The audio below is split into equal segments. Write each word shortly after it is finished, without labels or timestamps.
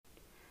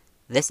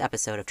This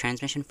episode of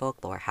Transmission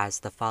Folklore has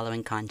the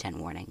following content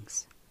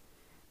warnings: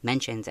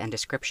 mentions and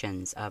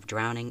descriptions of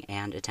drowning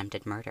and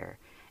attempted murder,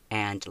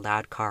 and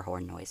loud car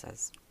horn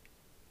noises.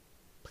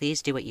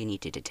 Please do what you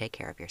need to take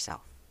care of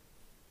yourself.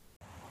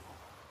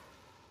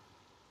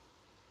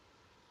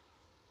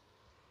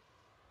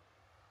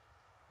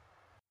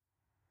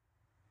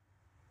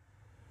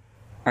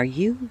 Are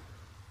you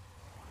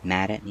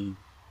mad at me?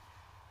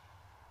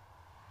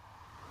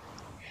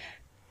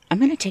 I'm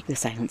gonna take the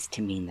silence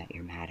to mean that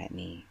you're mad at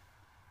me.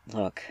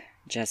 Look,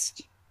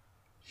 just...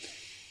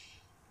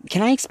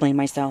 Can I explain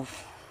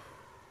myself?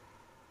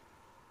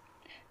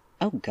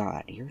 Oh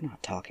god, you're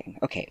not talking.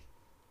 Okay,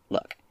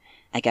 look,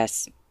 I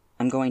guess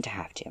I'm going to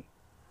have to.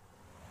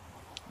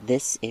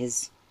 This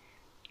is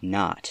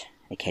not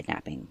a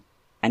kidnapping.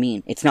 I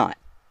mean, it's not.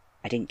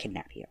 I didn't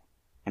kidnap you.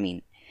 I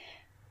mean,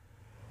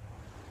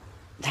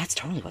 that's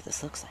totally what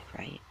this looks like,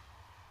 right?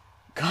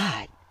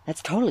 God,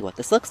 that's totally what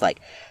this looks like.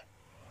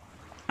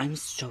 I'm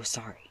so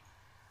sorry.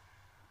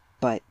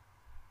 But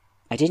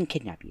I didn't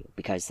kidnap you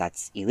because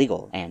that's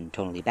illegal and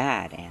totally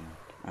bad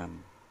and,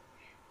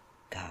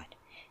 God.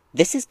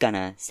 This is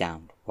gonna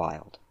sound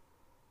wild.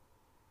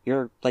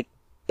 You're, like,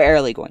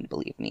 barely going to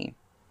believe me.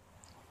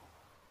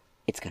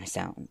 It's gonna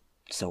sound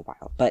so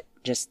wild, but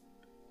just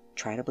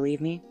try to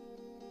believe me.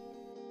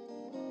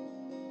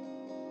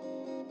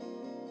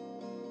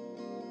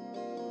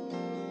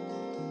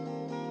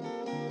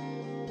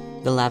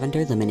 The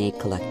Lavender Lemonade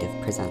Collective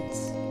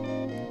presents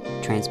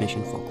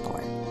Transmission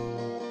Folklore.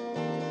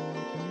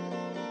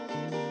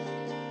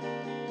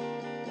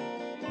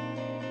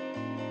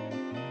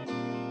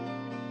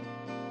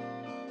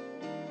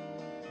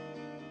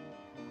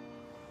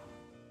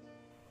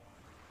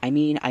 I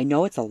mean, I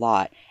know it's a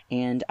lot,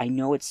 and I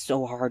know it's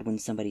so hard when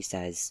somebody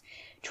says,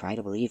 try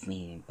to believe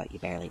me, but you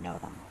barely know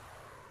them.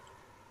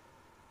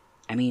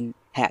 I mean,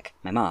 heck,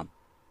 my mom.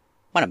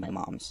 One of my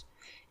moms.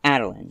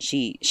 Adeline,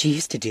 she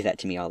used to do that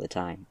to me all the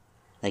time.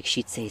 Like,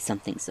 she'd say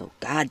something so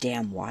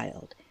goddamn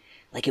wild.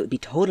 Like, it would be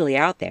totally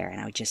out there,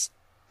 and I would just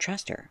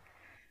trust her.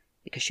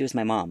 Because she was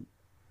my mom.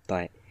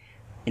 But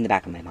in the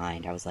back of my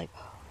mind, I was like,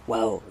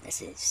 whoa,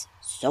 this is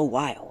so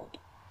wild.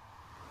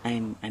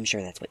 I'm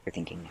sure that's what you're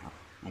thinking now.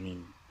 I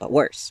mean, but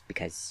worse,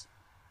 because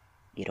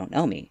you don't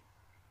know me.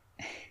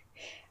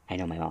 I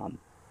know my mom.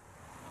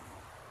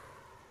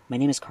 My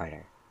name is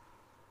Carter.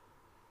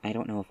 I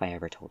don't know if I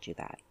ever told you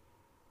that.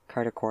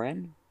 Carter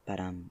Corin,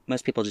 but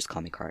most people just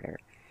call me Carter.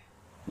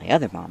 My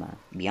other mama,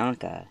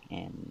 Bianca,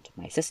 and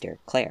my sister,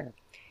 Claire,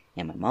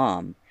 and my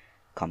mom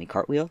call me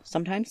Cartwheel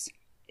sometimes.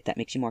 If that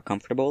makes you more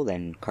comfortable,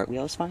 then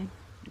Cartwheel is fine.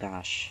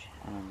 Gosh,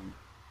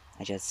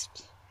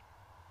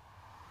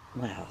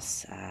 what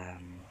else?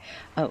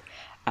 Oh,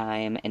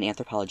 I'm an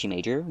anthropology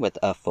major with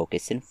a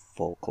focus in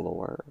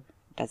folklore.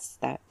 Does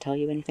that tell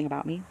you anything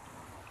about me?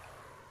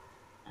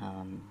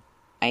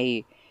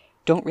 I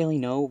don't really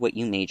know what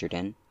you majored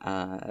in,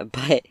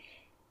 but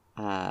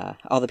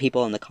all the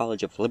people in the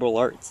College of Liberal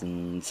Arts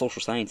and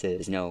Social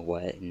Sciences know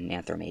what an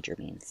anthro major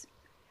means.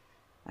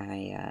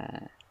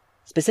 I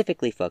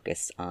specifically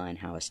focus on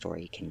how a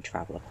story can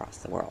travel across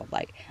the world.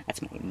 Like,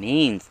 that's my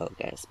main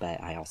focus,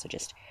 but I also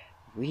just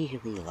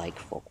really like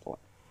folklore.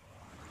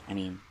 I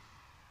mean,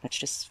 that's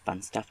just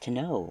fun stuff to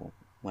know,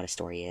 what a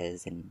story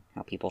is and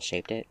how people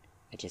shaped it.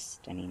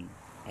 It's...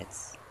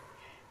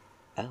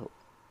 Oh.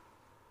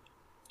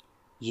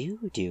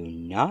 You do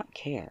not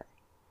care.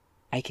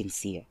 I can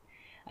see it.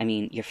 I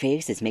mean, your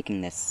face is making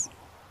this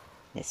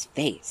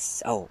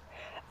face. Oh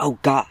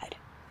God.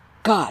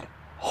 God.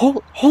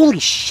 Holy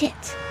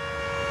shit.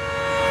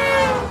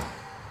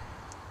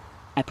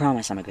 I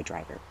promise I'm a good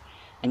driver.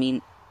 I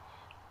mean,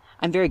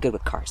 I'm very good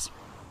with cars.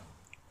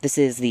 This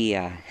is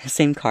the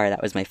same car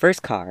that was my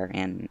first car,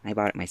 and I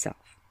bought it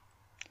myself.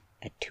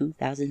 A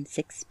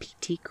 2006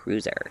 PT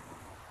Cruiser.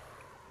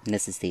 And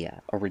this is the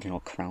original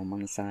chrome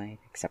on the side,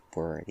 except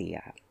for the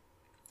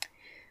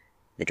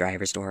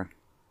driver's door.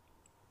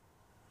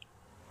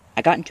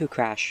 I got into a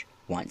crash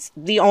once,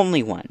 the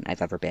only one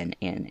I've ever been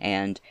in,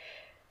 and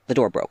the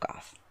door broke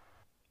off.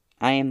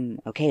 I am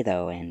okay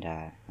though, and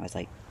I was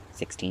like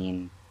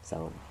 16,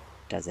 so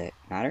does it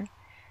matter?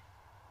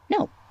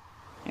 No,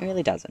 it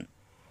really doesn't.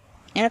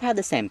 And I've had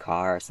the same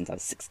car since I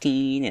was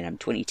 16, and I'm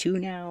 22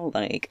 now.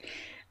 Like,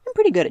 I'm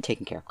pretty good at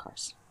taking care of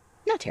cars.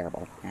 Not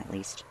terrible, at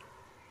least.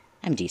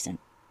 I'm decent.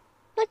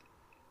 Like,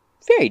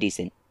 very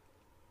decent.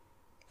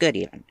 Good,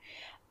 even.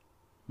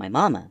 My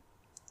mama,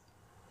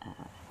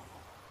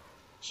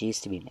 she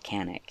used to be a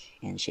mechanic,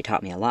 and she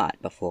taught me a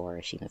lot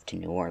before she moved to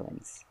New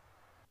Orleans.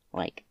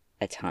 Like,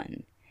 a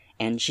ton.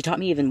 And she taught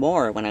me even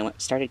more when I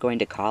started going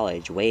to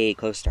college, way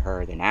close to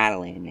her than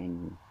Adeline,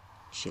 and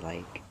she,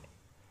 like,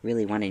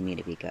 really wanted me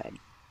to be good.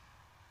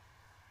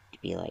 To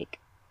be, like,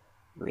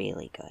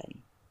 really good.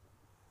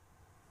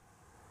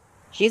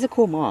 She's a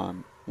cool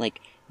mom. Like,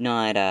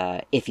 not,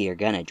 if you're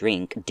gonna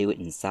drink, do it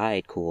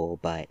inside cool,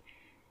 but,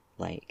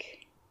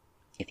 like,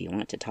 if you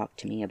want to talk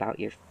to me about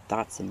your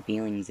thoughts and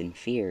feelings and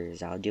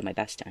fears, I'll do my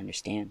best to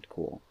understand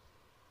cool.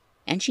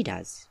 And she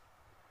does.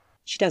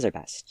 She does her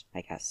best,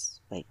 I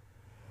guess. Like,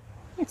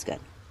 it's good.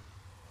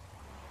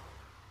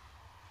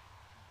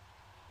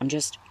 I'm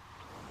just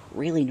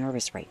really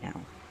nervous right now.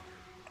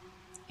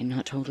 I'm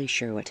not totally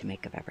sure what to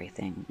make of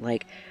everything.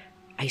 Like,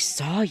 I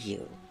saw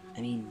you.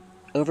 I mean,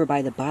 over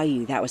by the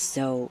bayou, that was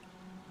so...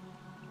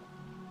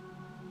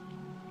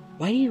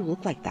 Why do you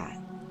look like that?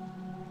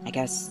 I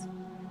guess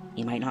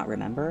you might not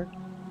remember?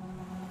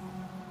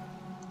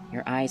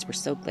 Your eyes were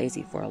so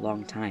glazy for a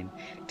long time,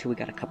 till we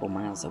got a couple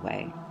miles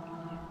away.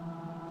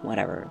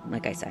 Whatever,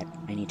 like I said,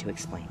 I need to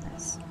explain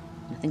this.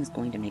 Nothing's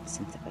going to make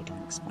sense if I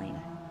don't explain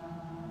it.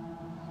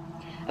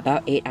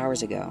 About 8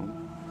 hours ago,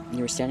 you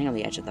were standing on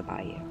the edge of the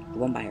bayou, the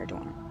one by our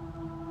dorm.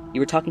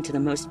 You were talking to the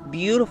most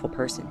beautiful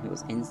person who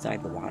was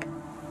inside the water.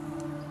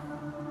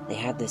 They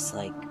had this,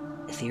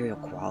 ethereal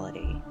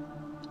quality.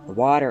 The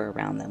water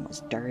around them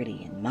was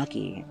dirty and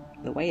mucky,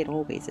 the way it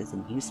always is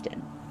in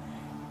Houston.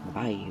 The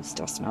bayou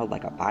still smelled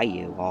like a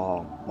bayou,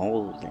 all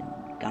mold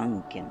and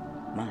gunk and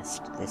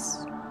must.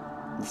 This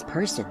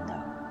person,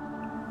 though,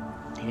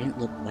 they didn't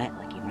look wet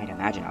like you might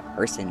imagine a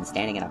person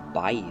standing in a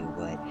bayou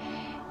would,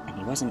 and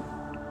he wasn't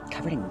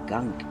covered in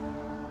gunk.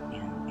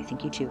 And I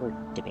think you two were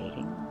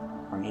debating,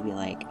 or maybe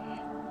I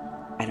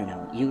don't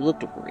know, you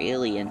looked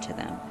really into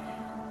them,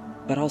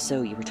 but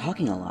also you were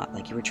talking a lot,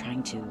 like you were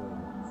trying to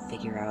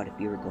figure out if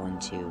you were going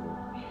to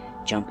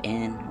jump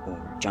in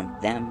or jump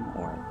them,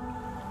 or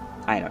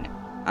I don't know.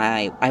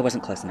 I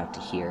wasn't close enough to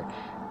hear,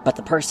 but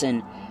the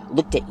person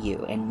looked at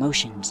you and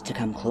motioned to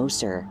come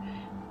closer.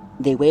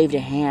 They waved a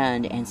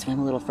hand and swam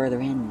a little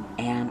further in,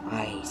 and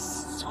I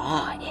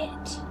saw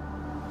it.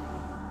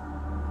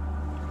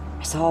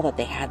 I saw that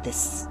they had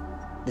this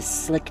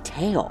slick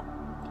tail.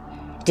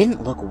 It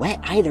didn't look wet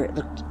either, it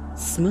looked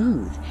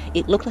smooth.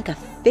 It looked like a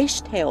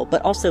fish tail,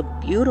 but also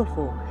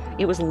beautiful.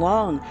 It was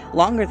long,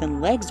 longer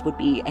than legs would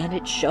be, and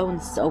it shone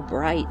so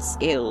bright,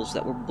 scales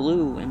that were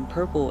blue and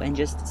purple and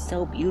just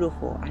so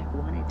beautiful. I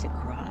wanted to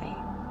cry.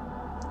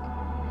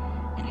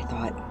 And I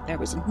thought, there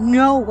was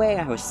no way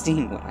I was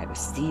seeing what I was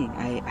seeing.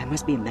 I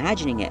must be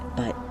imagining it,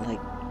 but,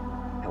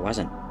 I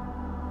wasn't.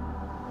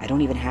 I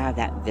don't even have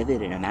that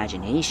vivid an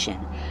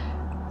imagination.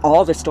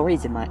 All the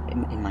stories in my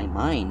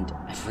mind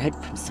I've read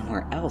from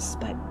somewhere else,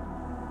 but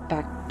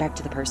back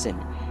to the person.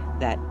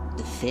 The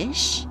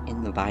fish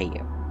in the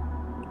bayou.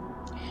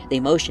 They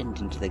motioned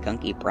into the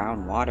gunky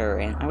brown water,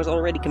 and I was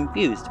already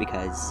confused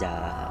because,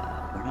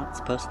 we're not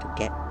supposed to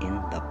get in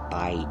the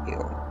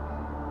bayou.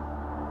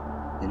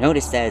 The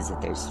notice says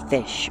that there's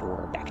fish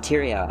or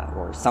bacteria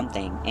or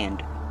something,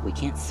 and we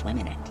can't swim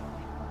in it.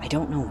 I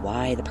don't know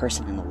why the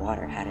person in the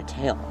water had a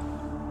tail.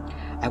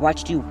 I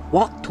watched you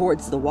walk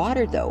towards the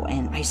water, though,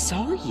 and I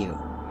saw you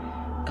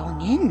going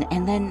in,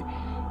 and then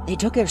they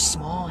took their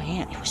small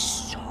hand. It was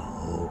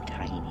so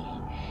tiny,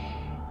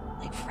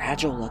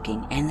 fragile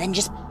looking, and then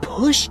just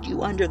pushed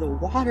you under the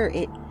water.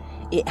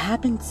 It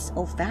happened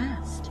so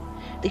fast.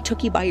 They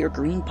took you by your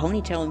green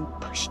ponytail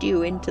and pushed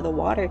you into the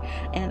water,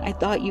 and I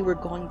thought you were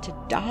going to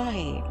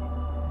die.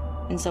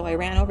 And so I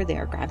ran over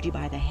there, grabbed you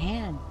by the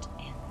hand,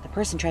 and the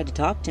person tried to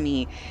talk to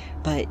me,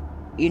 but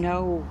you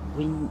know,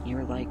 when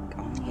you're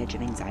on the edge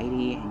of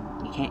anxiety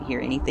and you can't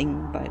hear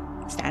anything but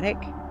static?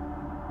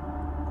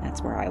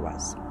 That's where I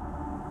was.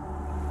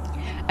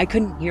 I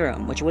couldn't hear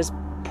him, which was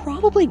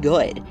probably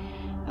good.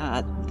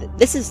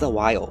 This is the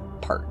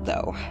wild part,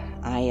 though.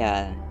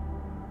 I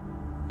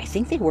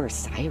think they were a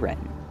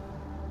siren.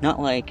 Not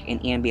like an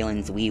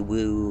ambulance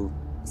wee-woo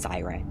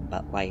siren,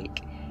 but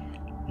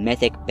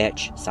mythic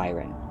bitch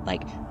siren.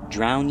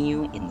 Drown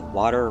you in the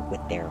water with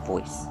their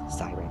voice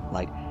siren.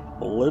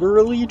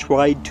 Literally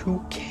tried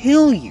to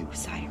kill you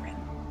siren.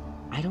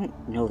 I don't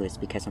know this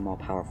because I'm all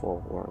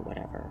powerful or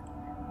whatever.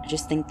 I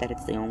just think that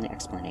it's the only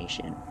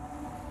explanation.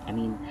 I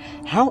mean,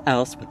 how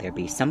else would there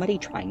be somebody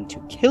trying to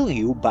kill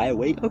you by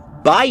way of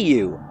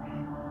bayou?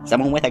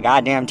 Someone with a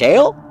goddamn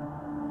tail?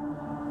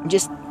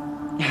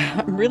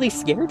 I'm really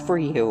scared for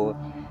you.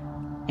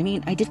 I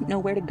mean, I didn't know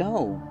where to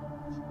go.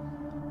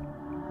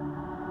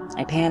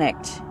 I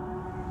panicked.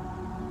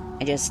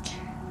 I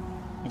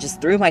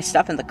just threw my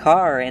stuff in the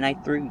car, and I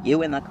threw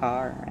you in the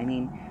car. I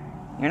mean,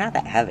 you're not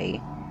that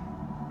heavy.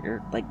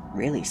 You're,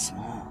 really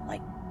small.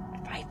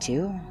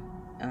 5'2"?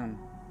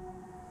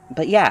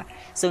 But yeah,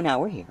 so now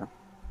we're here.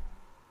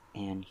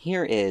 And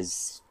here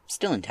is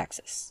still in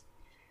Texas.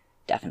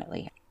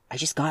 Definitely. I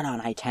just got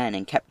on I-10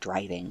 and kept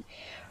driving.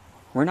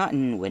 We're not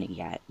in Winnie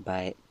yet,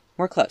 but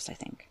we're close, I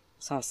think.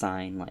 Saw a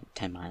sign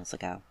 10 miles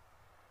ago.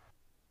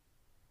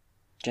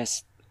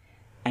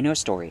 I know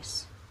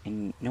stories,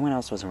 and no one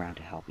else was around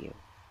to help you.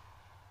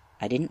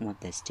 I didn't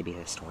want this to be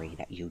the story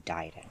that you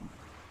died in.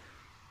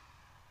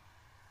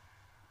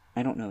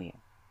 I don't know you.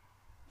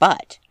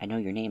 But I know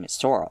your name is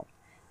Sorrel,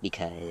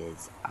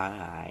 because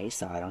I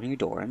saw it on your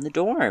door in the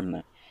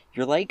dorm.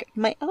 You're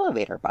my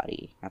elevator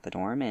buddy at the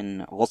dorm,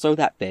 and also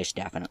that fish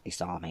definitely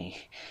saw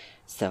me.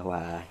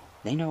 So,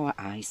 they know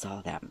I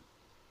saw them.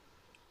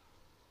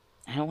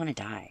 I don't want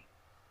to die.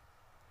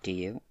 Do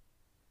you?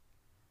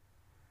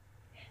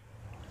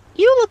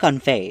 You look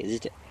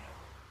unfazed.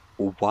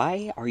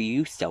 Why are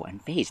you so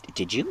unfazed?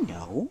 Did you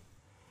know?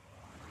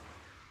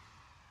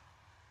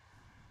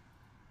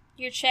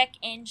 Your check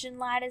engine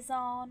light is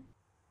on.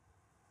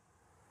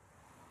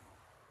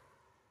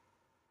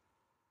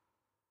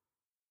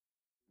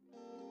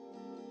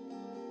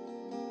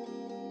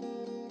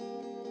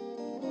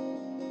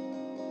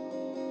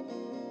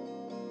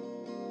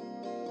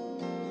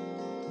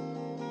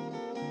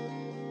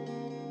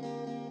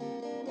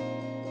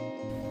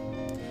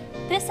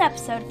 This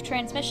episode of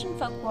Transmission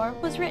Folklore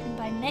was written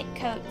by Nick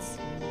Coates.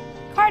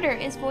 Carter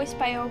is voiced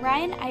by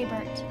Orion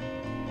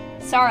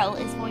Eibert. Sarl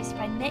is voiced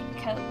by Nick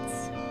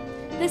Coates.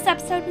 This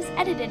episode was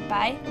edited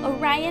by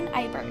Orion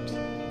Eibert.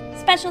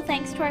 Special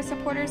thanks to our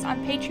supporters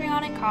on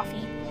Patreon and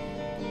Ko-fi.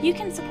 You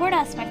can support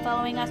us by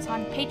following us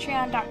on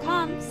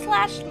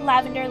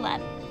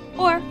patreon.com/lavenderlem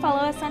or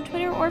follow us on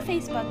Twitter or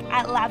Facebook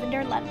at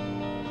lavenderlem.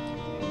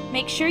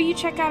 Make sure you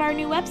check out our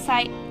new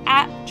website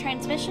at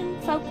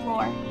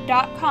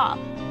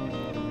transmissionfolklore.com.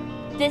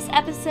 This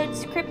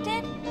episode's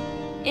cryptid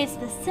is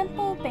the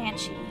Simple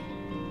Banshee.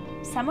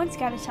 Someone's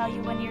got to tell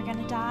you when you're going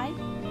to die.